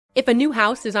If a new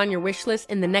house is on your wish list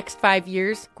in the next 5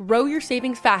 years, grow your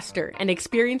savings faster and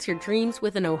experience your dreams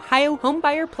with an Ohio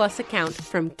Homebuyer Plus account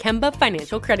from Kemba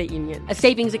Financial Credit Union. A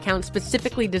savings account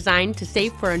specifically designed to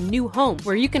save for a new home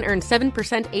where you can earn 7%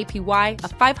 APY,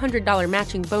 a $500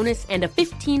 matching bonus, and a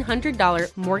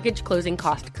 $1,500 mortgage closing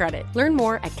cost credit. Learn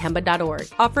more at Kemba.org.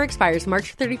 Offer expires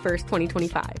March 31st,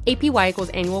 2025. APY equals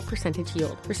annual percentage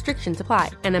yield. Restrictions apply.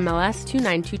 NMLS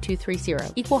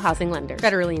 292230. Equal housing lender.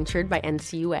 Federally insured by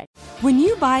NCUA. When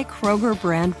you buy Kroger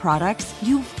brand products,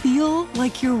 you feel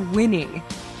like you're winning.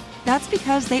 That's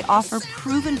because they offer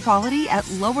proven quality at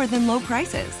lower than low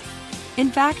prices. In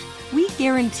fact, we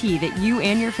guarantee that you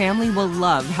and your family will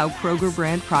love how Kroger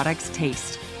brand products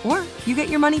taste, or you get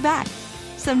your money back.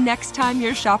 So next time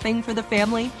you're shopping for the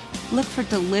family, look for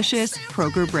delicious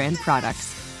Kroger brand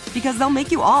products, because they'll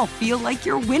make you all feel like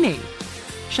you're winning.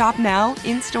 Shop now,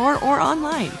 in-store, or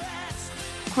online.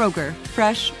 Kroger,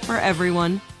 fresh for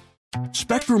everyone.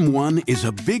 Spectrum One is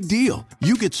a big deal.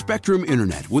 You get Spectrum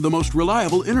Internet with the most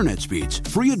reliable internet speeds,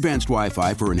 free advanced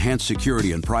Wi-Fi for enhanced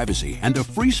security and privacy, and a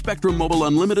free Spectrum Mobile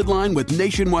Unlimited line with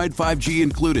nationwide 5G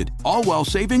included, all while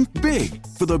saving big.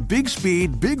 For the big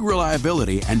speed, big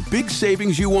reliability, and big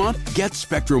savings you want, get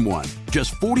Spectrum One.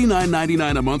 Just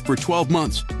 $49.99 a month for 12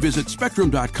 months. Visit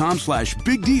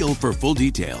spectrum.com/big deal for full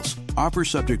details. Offer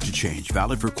subject to change.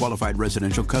 Valid for qualified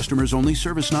residential customers only.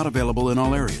 Service not available in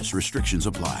all areas. Restrictions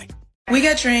apply. We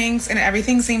get drinks and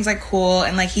everything seems like cool,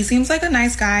 and like he seems like a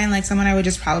nice guy and like someone I would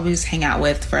just probably just hang out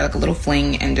with for like a little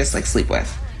fling and just like sleep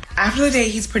with. After the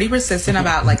date, he's pretty persistent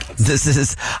about like... This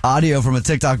is audio from a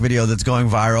TikTok video that's going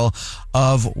viral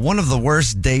of one of the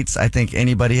worst dates I think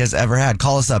anybody has ever had.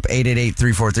 Call us up,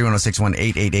 888-343-1061,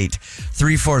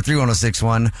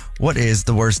 888-343-1061. What is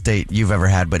the worst date you've ever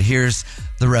had? But here's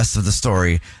the rest of the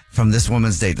story from this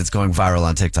woman's date that's going viral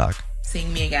on TikTok.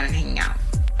 Seeing me again and hanging out.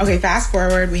 Okay, fast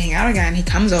forward, we hang out again, he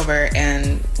comes over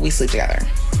and we sleep together.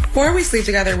 Before we sleep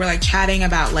together, we're like chatting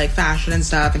about like fashion and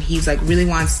stuff, and he's like really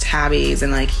wants tabbies,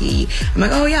 and like I'm like,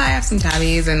 oh yeah, I have some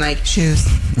tabbies and like shoes.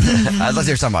 I thought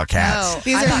you were talking about cats. No,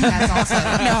 these are cats also.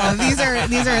 No, these are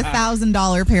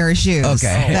 $1,000 pair of shoes.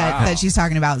 Okay. That she's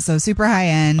talking about. So super high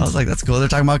end. I was like, that's cool. They're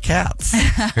talking about cats.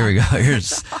 Here we go.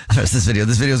 Here's the rest of this video.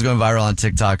 This video is going viral on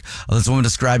TikTok of this woman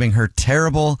describing her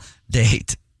terrible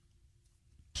date.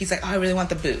 He's like, oh, I really want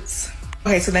the boots.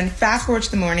 Okay, so then fast forward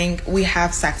to the morning, we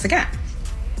have sex again.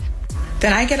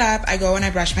 Then I get up, I go and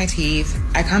I brush my teeth,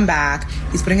 I come back,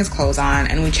 he's putting his clothes on,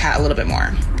 and we chat a little bit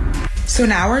more. So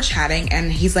now we're chatting,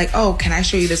 and he's like, oh, can I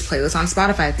show you this playlist on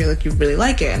Spotify? I feel like you really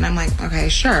like it. And I'm like, okay,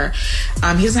 sure.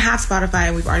 He doesn't have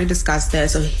Spotify. We've already discussed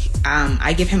this. So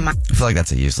I give him my... I feel like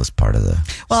that's a useless part of the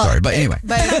story. But anyway.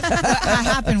 But what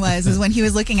happened was when he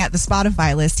was looking at the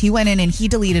Spotify list, he went in and he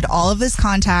deleted all of his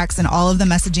contacts and all of the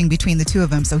messaging between the two of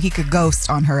them so he could ghost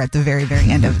on her at the very,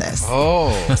 very end of this.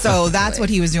 Oh. So that's what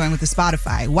he was doing with the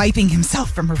Spotify, wiping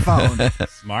himself from her phone.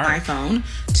 Smart. My phone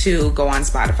to go on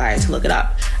Spotify to look it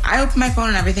up. I open my phone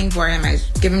and everything for him. I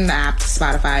give him the app to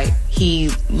Spotify. He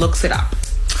looks it up.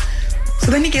 So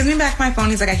then he gives me back my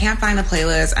phone. He's like, I can't find the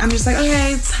playlist. I'm just like,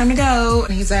 okay, it's time to go.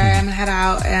 And he's like, I'm gonna head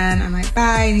out. And I'm like,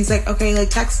 bye. And he's like, okay,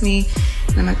 like text me.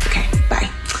 And I'm like, okay, bye.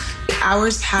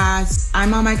 Hours pass.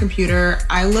 I'm on my computer.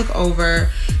 I look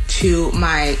over to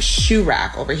my shoe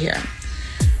rack over here.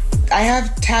 I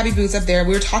have tabby boots up there.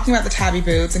 We were talking about the tabby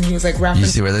boots, and he was like, You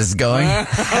see where this is going? Oh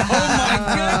my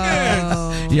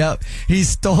goodness. Yep. He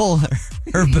stole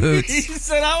her boots. He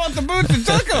said, I want the boots and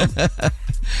took them.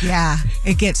 Yeah,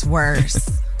 it gets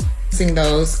worse. Seeing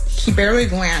those, he barely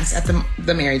glanced at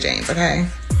the Mary Janes, okay?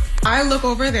 I look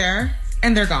over there,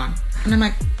 and they're gone. And I'm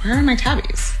like, where are my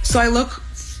tabbies? So I look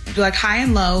like high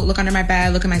and low, look under my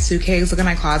bed, look at my suitcase, look at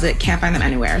my closet, can't find them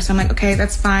anywhere. So I'm like, okay,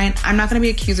 that's fine. I'm not going to be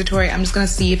accusatory. I'm just going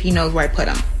to see if he knows where I put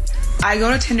them. I go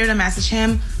to Tinder to message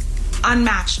him,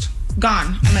 unmatched,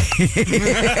 gone. I'm like,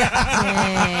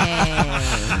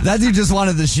 that dude just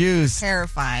wanted the shoes.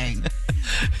 Terrifying.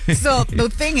 So the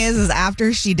thing is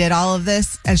after she did all of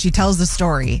this, as she tells the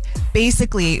story,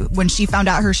 basically when she found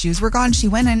out her shoes were gone, she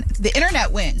went and the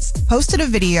internet wins, posted a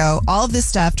video, all of this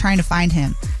stuff, trying to find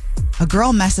him. A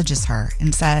girl messages her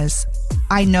and says,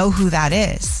 I know who that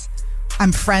is.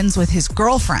 I'm friends with his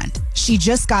girlfriend. She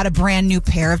just got a brand new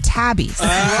pair of tabbies.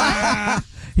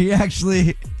 He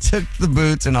actually took the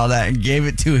boots and all that and gave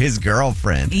it to his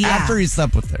girlfriend after he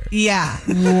slept with her. Yeah.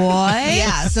 What?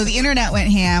 Yeah. So the internet went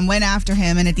ham, went after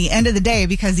him. And at the end of the day,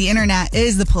 because the internet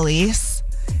is the police,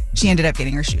 she ended up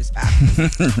getting her shoes back.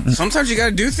 Sometimes you got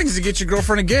to do things to get your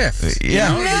girlfriend a gift.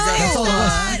 Yeah. That's all it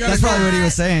was. That's probably what he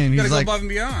was saying. You got to He's go like, above and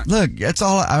beyond. look, it's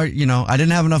all, I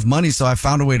didn't have enough money, so I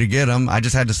found a way to get them. I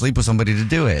just had to sleep with somebody to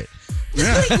do it.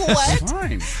 Like, what?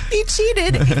 Fine. He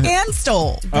cheated and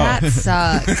stole. That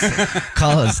sucks.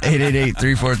 Call us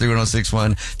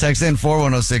 888-343-1061. Text in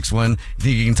 41061.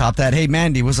 Think you can top that? Hey,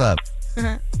 Mandy, what's up?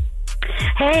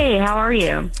 Hey, how are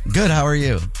you? Good. How are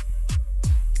you?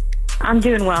 I'm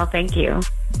doing well, thank you.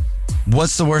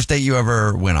 What's the worst date you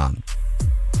ever went on?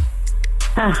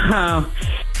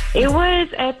 It was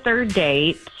a third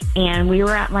date, and we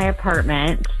were at my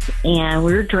apartment, and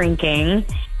we were drinking,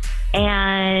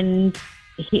 and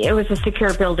it was a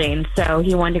secure building, so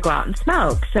he wanted to go out and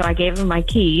smoke. So I gave him my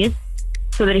keys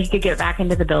so that he could get back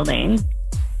into the building.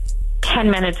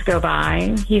 10 minutes go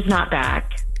by. He's not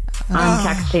back. I'm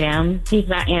texting him. He's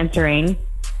not answering.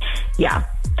 Yeah.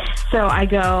 So I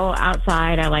go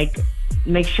outside. I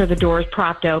make sure the door is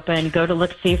propped open, go to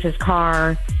look, see if his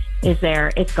car is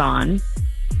there. It's gone.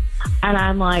 And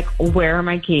I'm like, where are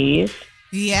my keys?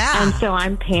 Yeah. And so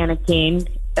I'm panicking.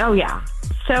 Oh, yeah.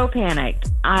 So panicked.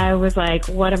 I was like,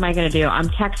 what am I going to do? I'm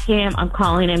texting him. I'm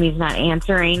calling him. He's not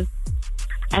answering.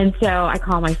 And so I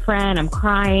call my friend. I'm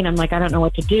crying. I'm like, I don't know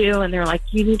what to do. And they're like,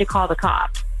 you need to call the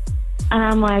cops. And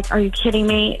I'm like, are you kidding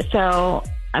me? So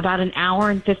about an hour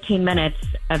and 15 minutes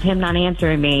of him not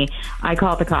answering me, I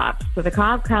call the cops. So the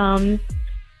cop comes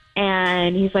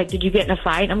and he's like, did you get in a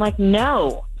fight? I'm like,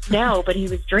 no, but he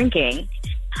was drinking.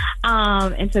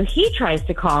 And so he tries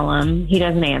to call him. He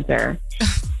doesn't answer.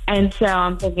 And so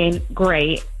I'm thinking,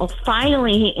 great. Well,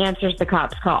 finally he answers the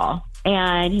cop's call.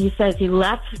 And he says he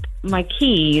left my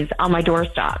keys on my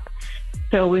doorstop.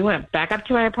 So we went back up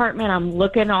to my apartment. I'm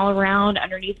looking all around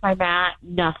underneath my mat,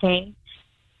 nothing.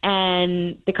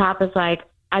 And the cop is like,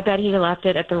 I bet he left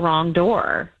it at the wrong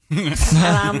door. And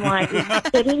I'm like, are you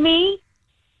kidding me?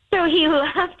 So he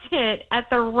left it at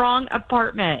the wrong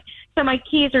apartment. So my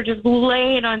keys are just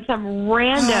laying on some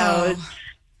rando's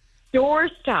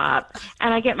doorstop,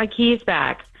 and I get my keys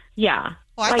back. Yeah.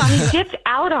 Well, he gets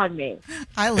out on me.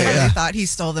 I literally thought he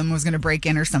stole them, was going to break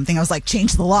in or something. I was like,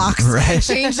 change the locks. Right.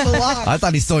 Change the locks. I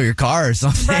thought he stole your car or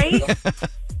something. Right?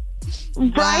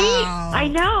 Right? Wow. I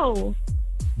know.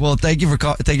 Well, thank you for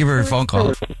your phone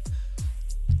call.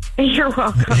 You're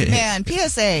welcome. Man,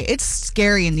 PSA, it's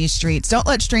scary in these streets. Don't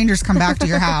let strangers come back to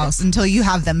your house until you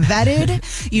have them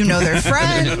vetted, you know their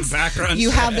friends,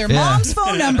 you have their mom's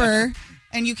phone number,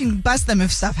 and you can bust them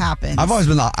if stuff happens. I've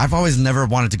always never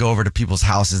wanted to go over to people's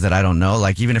houses that I don't know.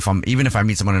 Like even if I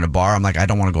meet someone in a bar, I'm like, I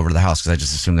don't want to go over to the house because I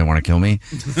just assume they want to kill me.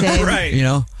 Right. You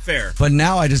know? Fair. But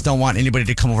now I just don't want anybody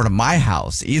to come over to my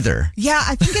house either. Yeah,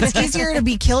 I think it's easier to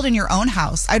be killed in your own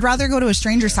house. I'd rather go to a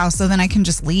stranger's house so then I can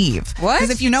just leave. What?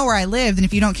 Because if you know where I live, then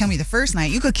if you don't kill me the first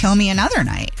night, you could kill me another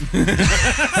night.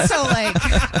 So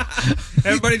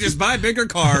everybody just buy bigger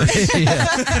cars.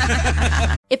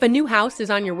 If a new house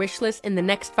is on your wish list in the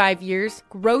next 5 years,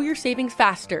 grow your savings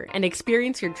faster and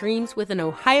experience your dreams with an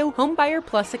Ohio Homebuyer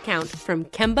Plus account from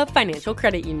Kemba Financial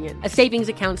Credit Union. A savings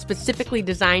account specifically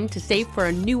designed to save for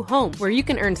a new home where you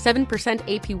can earn 7%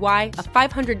 APY,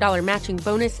 a $500 matching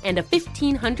bonus, and a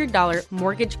 $1,500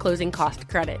 mortgage closing cost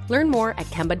credit. Learn more at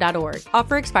Kemba.org.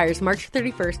 Offer expires March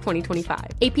 31st, 2025.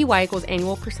 APY equals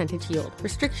annual percentage yield.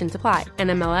 Restrictions apply.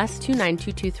 NMLS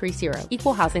 292230.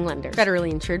 Equal housing lender.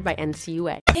 Federally insured by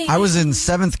NCUA. I was in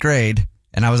 7th grade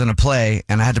and I was in a play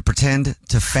and I had to pretend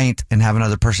to faint and have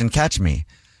another person catch me.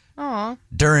 Aw.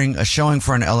 During a showing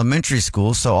for an elementary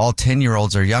school, so all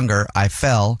 10-year-olds or younger, I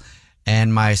fell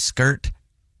and my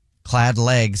skirt-clad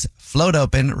legs float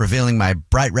open, revealing my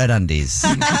bright red undies.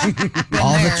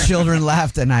 All the children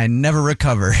laughed and I never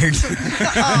recovered. It's the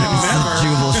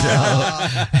Jubal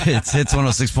Show. It's Hits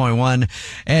 106.1.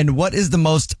 And what is the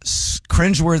most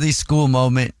cringeworthy school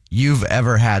moment you've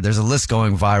ever had? There's a list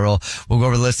going viral. We'll go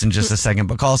over the list in just a second,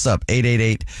 but call us up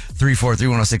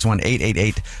 888-343-1061,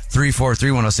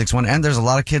 888-343-1061. And there's a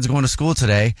lot of kids going to school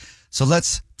today. So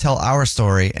let's tell our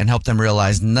story and help them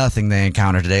realize nothing they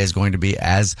encounter today is going to be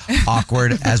as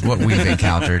awkward as what we've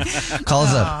encountered. Call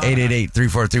us up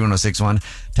 888-343-1061.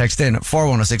 Text in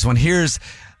 41061. Here's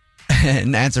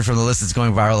an answer from the list that's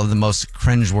going viral of the most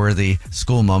cringeworthy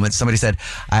school moments. Somebody said,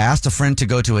 I asked a friend to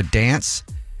go to a dance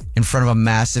in front of a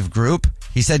massive group.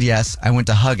 He said yes. I went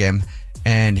to hug him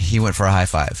and he went for a high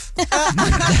five.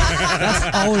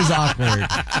 That's always awkward.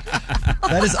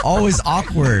 That is always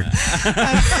awkward.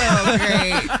 That's so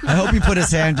great. I hope he put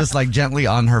his hand just like gently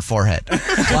on her forehead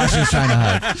while she was trying to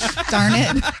hug. Darn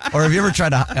it. Or have you ever tried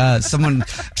to, someone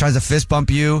tries to fist bump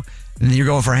you and then you're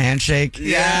going for a handshake?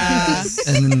 Yeah.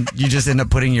 And then you just end up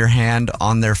putting your hand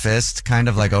on their fist, kind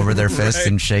of like over their fist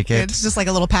and shake it. It's just like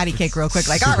a little patty cake real quick.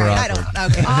 Like, Super all right, awkward. I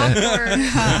don't. Okay.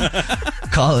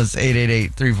 Awkward. Call us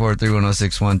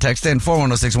 888-343-1061. Text in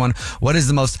 41061. What is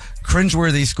the most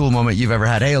cringeworthy school moment you've ever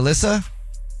had? Hey, Alyssa?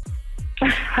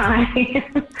 Hi.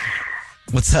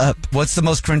 What's up? What's the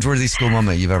most cringeworthy school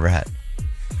moment you've ever had?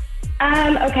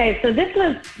 Okay, so this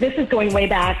is going way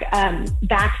back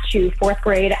to fourth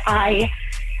grade. I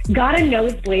got a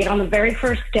nosebleed on the very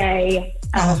first day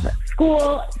of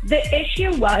school. The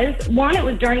issue was, one, it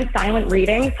was during silent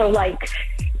reading, so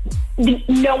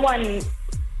no one,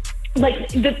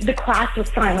 the class was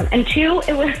silent, and two,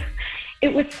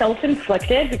 it was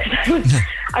self-inflicted because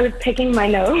I was picking my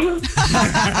nose.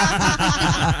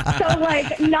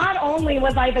 So, not only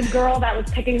was I the girl that was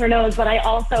picking her nose, but I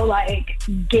also,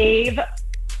 gave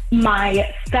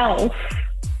myself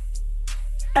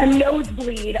a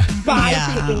nosebleed by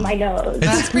picking my nose.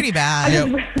 That's pretty bad.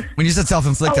 When you said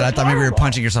self-inflicted, Oh, I thought maybe you were horrible.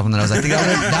 punching yourself in the nose. I think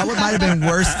that might have been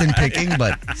worse than picking,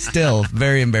 but still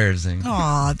very embarrassing.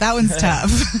 Aw, that one's tough.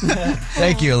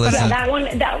 Thank you, But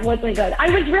Alyssa. that wasn't good. I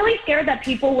was really scared that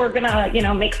people were gonna,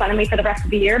 make fun of me for the rest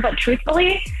of the year. But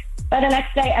truthfully, by the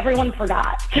next day, everyone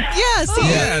forgot. Yeah, see?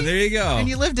 Yeah, there you go. And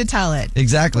you live to tell it.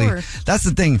 Exactly. Sure. That's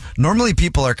the thing. Normally,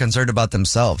 people are concerned about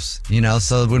themselves,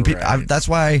 So when people, that's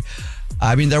why.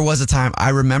 I mean, there was a time. I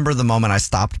remember the moment I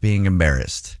stopped being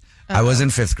embarrassed. I was in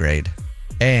 5th grade,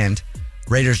 and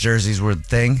Raiders jerseys were the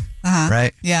thing,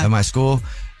 right? Yeah. At my school,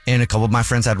 and a couple of my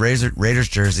friends had Raiders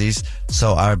jerseys,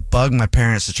 so I bugged my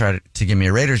parents to try to give me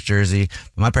a Raiders jersey.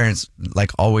 But my parents,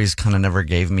 always kind of never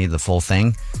gave me the full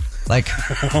thing.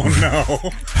 Oh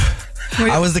no.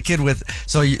 I was the kid with.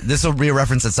 So this will be a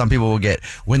reference that some people will get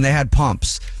when they had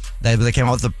pumps. They came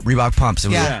out with the Reebok pumps.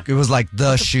 It was like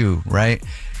the shoe, right?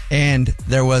 And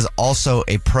there was also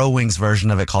a Pro Wings version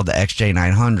of it called the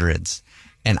XJ900s.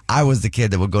 And I was the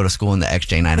kid that would go to school in the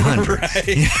XJ900s.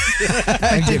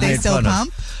 Did they still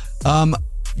pump?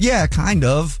 Yeah, kind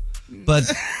of. But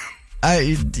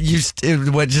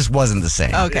it just wasn't the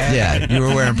same. Okay. Yeah, you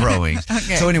were wearing Pro Wings.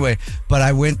 Okay. So anyway, but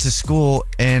I went to school,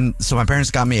 and so my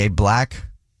parents got me a black,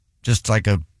 just like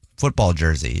a football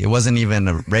jersey. It wasn't even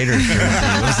a Raiders jersey.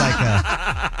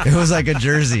 It was like a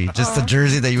jersey, just a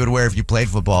jersey that you would wear if you played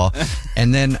football.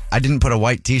 And then I didn't put a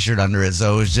white T-shirt under it,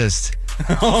 so it was just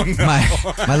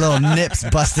my little nips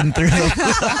busting through.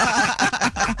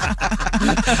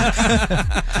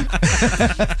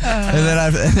 And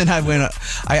then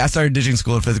I started ditching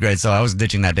school in 5th grade, so I was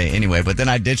ditching that day anyway. But then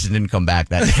I ditched and didn't come back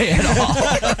that day at all.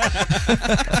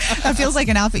 That feels like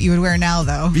an outfit you would wear now,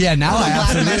 though. Yeah, now I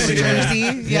Black and absolutely white would.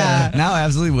 jersey. Yeah. Now I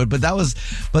absolutely would. But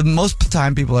most of the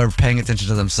time people are paying attention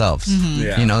to themselves.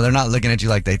 Yeah. They're not looking at you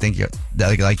like they think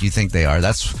like you think they are.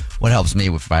 That's what helps me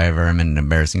if I ever am in an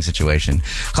embarrassing situation.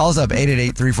 Call us up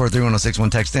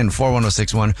 888-343-1061. Text in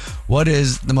 41061. What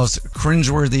is the most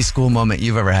cringeworthy school moment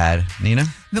you've ever had, Nina?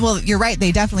 Well, you're right.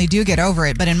 They definitely do get over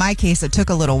it. But in my case, it took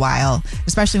a little while,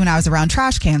 especially when I was around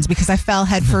trash cans because I fell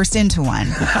headfirst into one.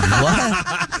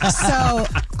 What? So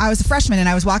I was a freshman and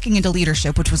I was walking into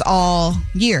leadership, which was all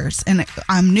years. And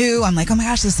I'm new. I'm like, oh my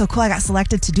gosh, this is so cool. I got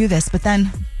selected to do this. But then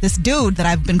this dude that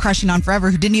I've been crushing on forever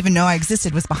who didn't even know I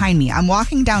existed was behind me. I'm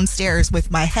walking downstairs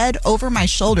with my head over my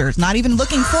shoulders, not even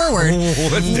looking forward.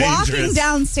 Walking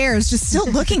downstairs, just still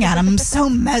looking at him. I'm so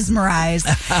mesmerized.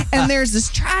 And there's this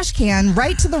trash can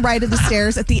right to the right of the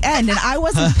stairs at the end. And I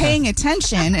wasn't paying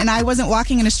attention and I wasn't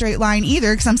walking in a straight line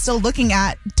either because I'm still looking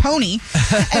at Tony.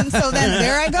 And so then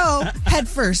there I go, head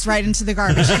first right into the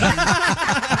garbage can.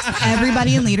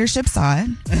 Everybody in leadership saw it.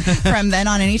 From then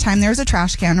on, anytime there was a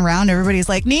trash can around, everybody's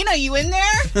like, Nina, you in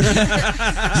there?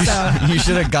 You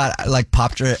should have got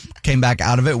popped your came back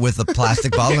out of it with a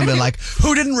plastic bottle and been like,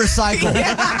 who didn't recycle?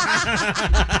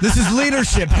 This is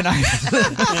leadership and I'm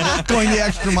going the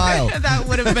extra mile. That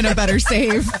would have been a better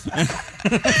save.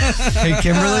 Hey,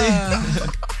 Kimberly.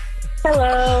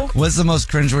 Hello. What's the most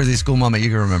cringeworthy school moment you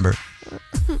can remember?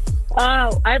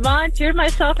 I volunteered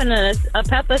myself in a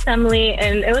pep assembly,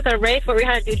 and it was a race where we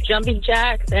had to do jumping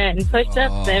jacks and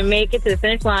push-ups and make it to the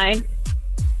finish line.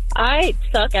 I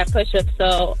suck at push-ups,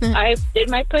 so I did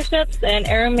my push-ups, and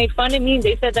Aaron made fun of me.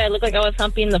 They said that I looked like I was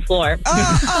humping the floor.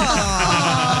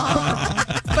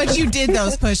 But you did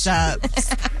those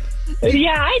push-ups.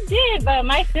 Yeah, I did, but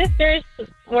my sisters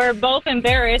were both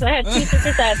embarrassed. I had two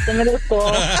sisters at the middle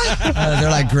school.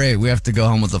 They're like, great, we have to go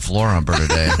home with a floor humper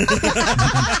today.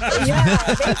 Yeah,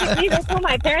 basically, they told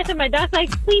my parents and my dad's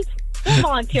like, please don't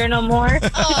volunteer no more.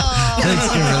 Thanks,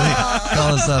 Kimberly.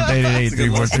 Call us up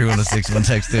 888-343-1061.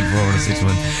 Text in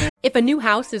 41061. If a new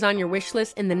house is on your wish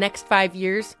list in the next 5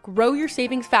 years, grow your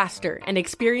savings faster and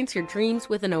experience your dreams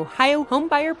with an Ohio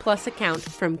Homebuyer Plus account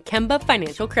from Kemba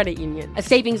Financial Credit Union. A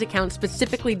savings account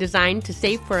specifically designed to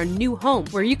save for a new home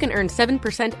where you can earn 7%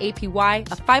 APY,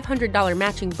 a $500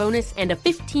 matching bonus, and a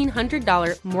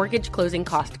 $1,500 mortgage closing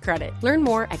cost credit. Learn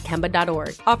more at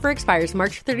Kemba.org. Offer expires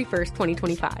March 31st,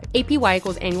 2025. APY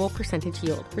equals annual percentage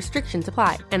yield. Restrictions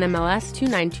apply. NMLS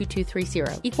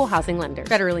 292230. Equal housing lender.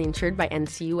 Federally insured by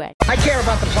NCUA. I care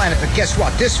about the planet, but guess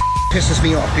what? This pisses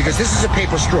me off because this is a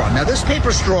paper straw. Now, this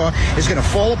paper straw is going to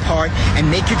fall apart and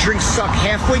make your drink suck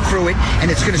halfway through it, and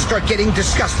it's going to start getting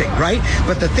disgusting, right?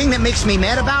 But the thing that makes me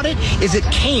mad about it is it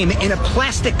came in a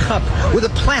plastic cup with a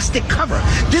plastic cover.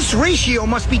 This ratio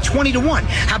must be 20-1.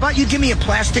 How about you give me a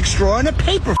plastic straw and a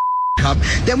paper cup?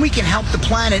 Then we can help the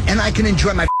planet, and I can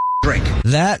enjoy my drink.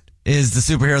 That is the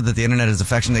superhero that the internet is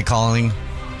affectionately calling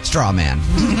Straw Man.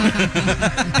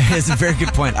 It's a very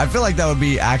good point. I feel like that would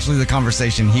be actually the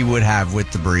conversation he would have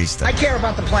with the barista. I care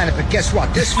about the planet, but guess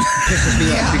what? This pisses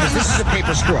me off because this is a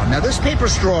paper straw. Now, this paper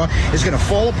straw is going to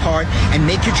fall apart and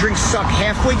make your drink suck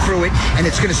halfway through it, and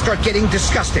it's going to start getting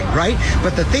disgusting, right?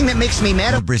 But the thing that makes me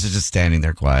mad... The barista's just standing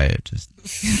there quiet, just...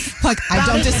 Like, I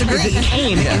don't disagree. It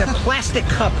came in a plastic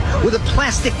cup with a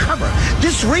plastic cover.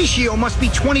 This ratio must be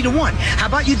 20-1. How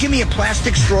about you give me a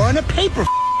plastic straw and a paper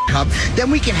cup,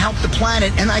 then we can help the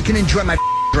planet and I can enjoy my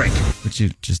drink. Would you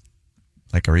just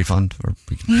like a refund, or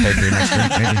we can pay for your next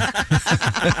drink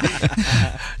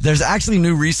maybe? There's actually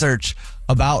new research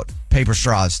about paper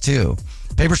straws too.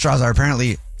 Paper straws are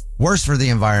apparently worse for the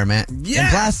environment than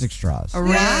plastic straws.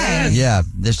 Right. Yeah,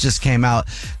 this just came out.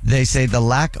 They say the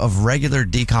lack of regular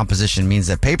decomposition means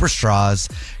that paper straws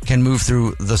can move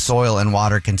through the soil and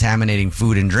water, contaminating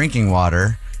food and drinking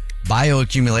water.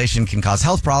 Bioaccumulation can cause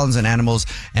health problems in animals,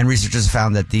 and researchers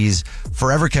found that these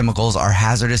forever chemicals are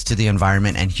hazardous to the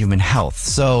environment and human health.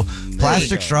 So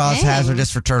plastic straws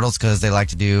hazardous for turtles because they like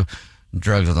to do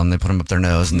drugs with them. They put them up their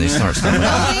nose and they start spitting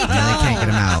out, and then they can't get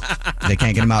them out. They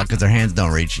can't get them out because their hands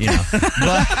don't reach, you know.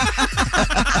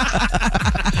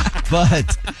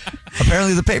 But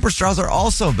apparently the paper straws are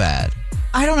also bad.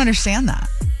 I don't understand that,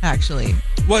 actually.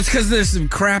 Well, it's because there's some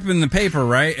crap in the paper,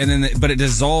 right? And then, but it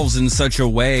dissolves in such a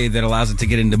way that allows it to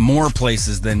get into more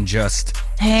places than just.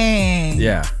 Hey.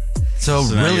 Yeah. So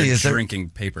now really, you're is there drinking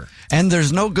paper? And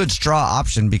there's no good straw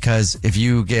option because if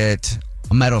you get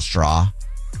a metal straw,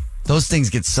 those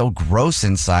things get so gross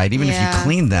inside. Even if you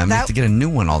clean them, you have to get a new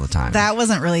one all the time. That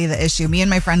wasn't really the issue. Me and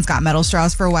my friends got metal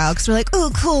straws for a while because we're like,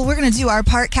 oh, cool, we're going to do our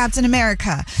part Captain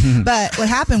America. But what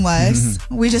happened was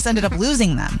we just ended up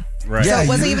losing them. Right. So Yeah, it you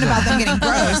wasn't lose even about them getting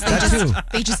gross.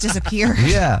 They just disappeared.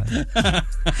 Yeah.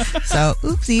 So,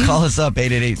 oopsie. Call us up,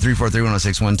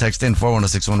 888-343-1061. Text in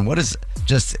 41061. What is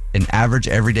just an average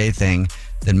everyday thing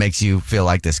that makes you feel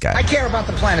like this guy? I care about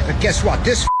the planet, but guess what?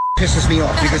 This pisses me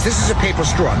off because this is a paper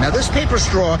straw. Now, this paper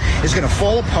straw is going to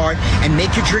fall apart and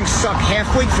make your drink suck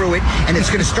halfway through it, and it's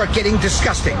going to start getting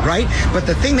disgusting, right? But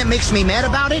the thing that makes me mad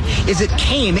about it is it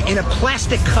came in a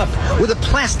plastic cup with a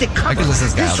plastic cover.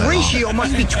 This ratio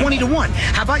must be 20-1.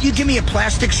 How about you give me a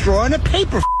plastic straw and a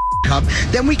paper cup,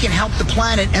 then we can help the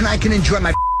planet and I can enjoy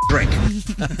my drink.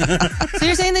 So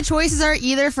you're saying the choices are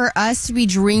either for us to be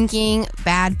drinking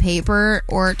bad paper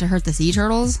or to hurt the sea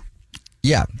turtles?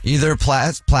 Yeah, either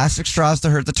plastic straws to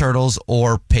hurt the turtles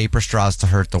or paper straws to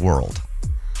hurt the world.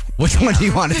 Which one do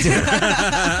you want to do?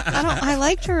 I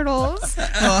like turtles.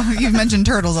 Well, you've mentioned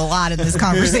turtles a lot in this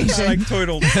conversation. I like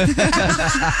turtles.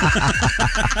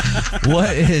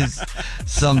 What is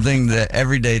something that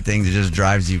everyday thing that just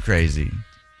drives you crazy?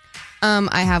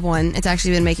 I have one. It's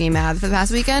actually been making me mad for the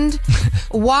past weekend.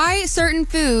 Why certain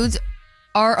foods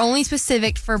are only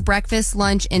specific for breakfast,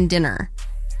 lunch, and dinner.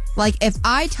 Like, if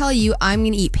I tell you I'm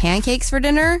going to eat pancakes for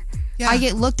dinner, I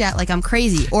get looked at like I'm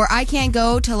crazy. Or I can't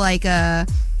go to like an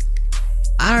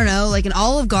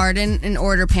Olive Garden and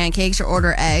order pancakes or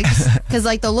order eggs. Because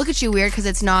like they'll look at you weird because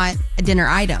it's not a dinner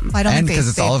item. I don't and because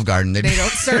it's Olive Garden. They don't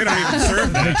serve that.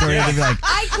 They'd be like,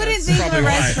 I couldn't think of a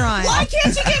restaurant. Why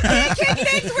can't you get pancake and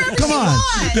eggs wherever come you on.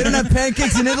 want? They don't have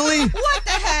pancakes in Italy? What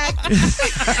the heck?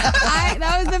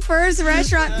 That was the first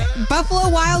restaurant. Buffalo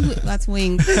Wild Wings. That's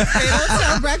wings. They don't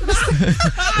sell breakfast.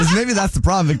 Maybe that's the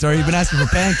problem, Victoria. You've been asking for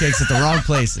pancakes at the wrong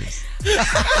places.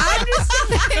 I'm just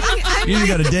saying. You need to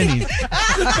go to Denny's.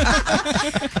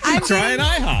 Try an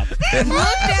IHOP.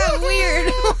 Looked at weird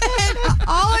when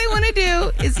all I want to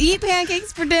do is eat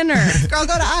pancakes for dinner. Girl,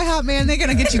 go to IHOP, man. They're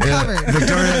going to get you covered.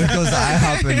 Victoria goes to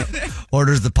IHOP and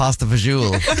orders the pasta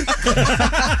fagioli.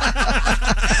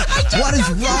 What is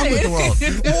wrong with the world?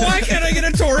 Why can't I get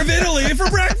a tour of Italy for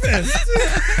breakfast?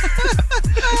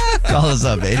 Call us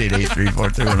up,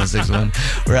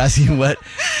 888-343-1061. We're asking what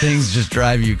things just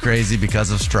drive you crazy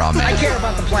because of straw man. I care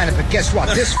about the planet, but guess what?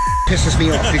 This pisses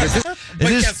me off because this... It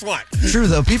is guess what? True,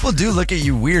 though. People do look at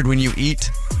you weird when you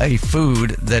eat a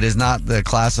food that is not the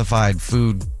classified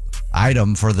food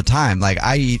item for the time. Like,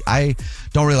 I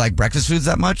don't really like breakfast foods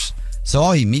that much, so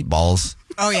I'll eat meatballs.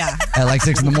 Oh, yeah. At like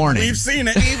 6 a.m. We've seen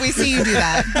it. We see you do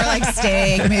that. Or like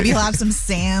steak. Maybe you'll have some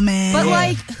salmon. But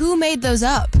like, who made those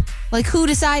up? Like, who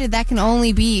decided that can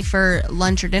only be for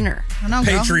lunch or dinner? I don't know,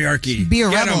 girl. Patriarchy. Be a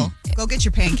Get rebel. 'em. Go get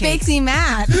your pancakes. Makes me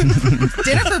mad.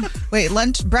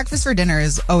 Breakfast for dinner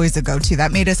is always a go-to.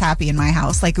 That made us happy in my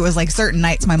house. Like, it was like certain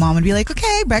nights my mom would be like,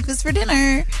 okay, breakfast for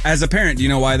dinner. As a parent, do you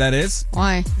know why that is?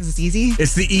 Why? Because it's easy.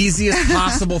 It's the easiest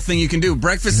possible thing you can do.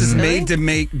 Breakfast is made to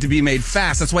be made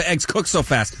fast. That's why eggs cook so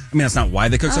fast. I mean, that's not why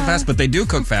they cook so fast, but they do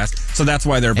cook fast. So that's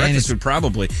why they're breakfast food,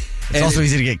 probably. It's also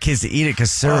easy to get kids to eat it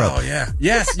because syrup. Oh, yeah.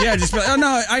 Yes, yeah. Just be like, oh,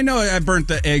 no, I know I burnt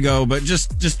the Eggo, but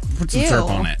just put some syrup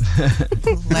on it.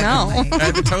 No. I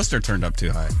had the toaster turned up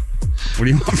too high. What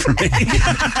do you want from me?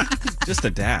 Just a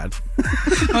dad.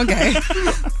 Okay.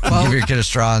 Well, give your kid a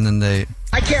straw and then they...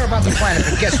 I care about the planet,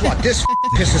 but guess what? This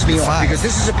pisses me off because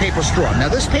this is a paper straw. Now,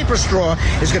 this paper straw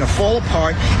is going to fall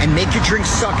apart and make your drink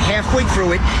suck halfway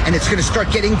through it, and it's going to start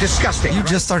getting disgusting. You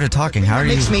just started talking. How are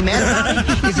you? What makes me mad about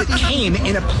it is it came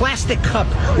in a plastic cup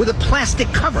with a plastic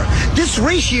cover. This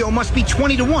ratio must be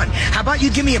 20-1. How about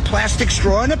you give me a plastic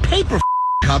straw and a paper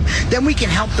cup? Then we can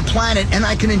help the planet, and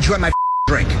I can enjoy my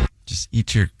drink. Just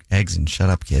eat your eggs and shut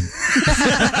up, kid.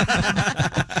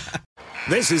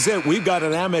 This is it. We've got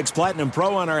an Amex Platinum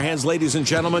Pro on our hands, ladies and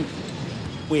gentlemen.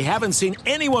 We haven't seen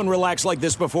anyone relax like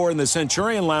this before in the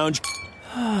Centurion Lounge.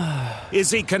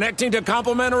 Is he connecting to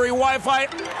complimentary Wi-Fi?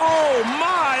 Oh,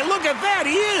 my. Look at that.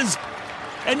 He is.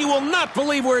 And you will not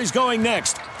believe where he's going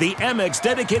next. The Amex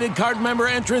dedicated card member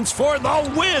entrance for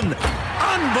the win.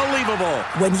 Unbelievable.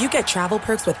 When you get travel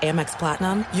perks with Amex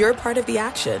Platinum, you're part of the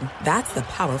action. That's the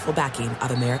powerful backing of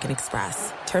American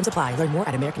Express. Terms apply. Learn more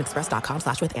at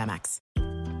americanexpress.com/withAmex.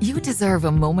 You deserve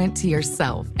a moment to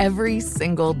yourself every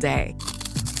single day.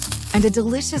 And a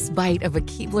delicious bite of a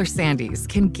Keebler Sandies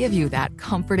can give you that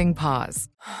comforting pause.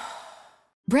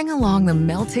 Bring along the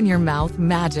melt-in-your-mouth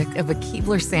magic of a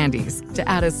Keebler Sandies to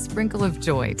add a sprinkle of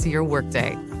joy to your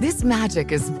workday. This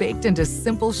magic is baked into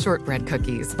simple shortbread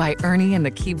cookies by Ernie and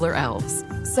the Keebler Elves.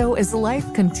 So as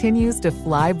life continues to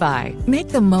fly by, make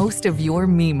the most of your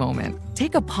me moment.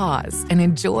 Take a pause and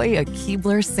enjoy a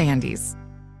Keebler Sandies.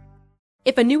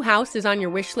 If a new house is on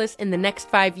your wish list in the next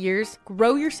 5 years,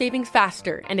 grow your savings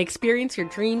faster and experience your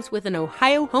dreams with an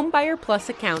Ohio Homebuyer Plus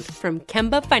account from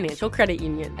Kemba Financial Credit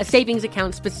Union. A savings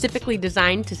account specifically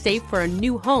designed to save for a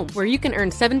new home where you can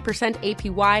earn 7%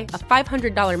 APY, a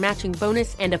 $500 matching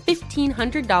bonus, and a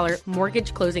 $1,500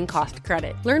 mortgage closing cost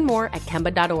credit. Learn more at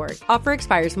Kemba.org. Offer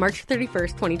expires March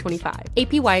 31st, 2025.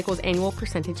 APY equals annual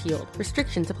percentage yield.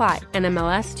 Restrictions apply.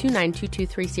 NMLS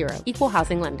 292230. Equal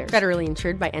housing lender. Federally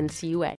insured by NCUA.